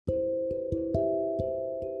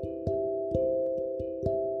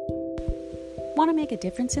Want to make a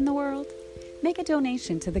difference in the world? Make a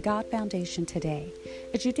donation to the God Foundation today,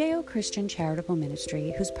 a Judeo-Christian charitable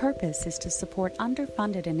ministry whose purpose is to support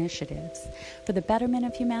underfunded initiatives for the betterment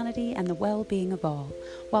of humanity and the well-being of all,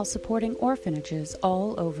 while supporting orphanages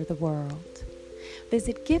all over the world.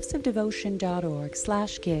 Visit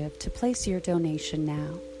giftsofdevotion.org/give to place your donation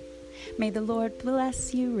now. May the Lord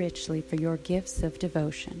bless you richly for your gifts of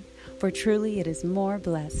devotion, for truly it is more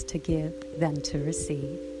blessed to give than to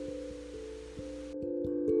receive.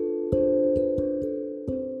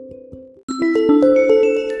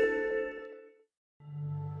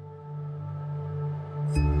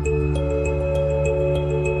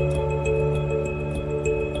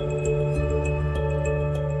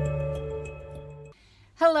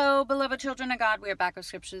 Hello, beloved children of God. We are back with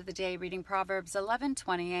Scripture of the Day, reading Proverbs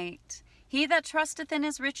 11:28. He that trusteth in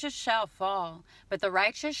his riches shall fall, but the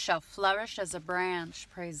righteous shall flourish as a branch.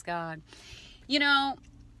 Praise God. You know,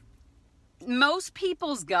 most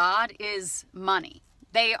people's God is money.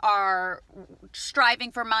 They are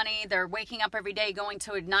striving for money. They're waking up every day going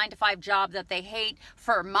to a 9-to-5 job that they hate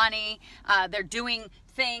for money. They're doing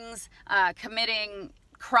things, committing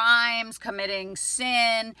crimes, committing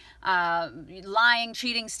sin, lying,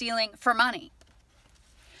 cheating, stealing for money.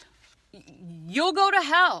 You'll go to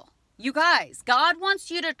hell. You guys, God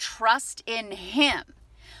wants you to trust in Him.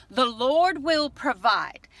 The Lord will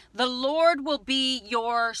provide. The Lord will be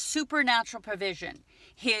your supernatural provision.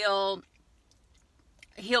 He'll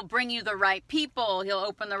bring you the right people. He'll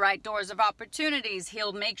open the right doors of opportunities.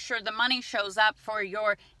 He'll make sure the money shows up for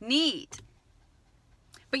your need.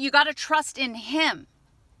 But you got to trust in Him.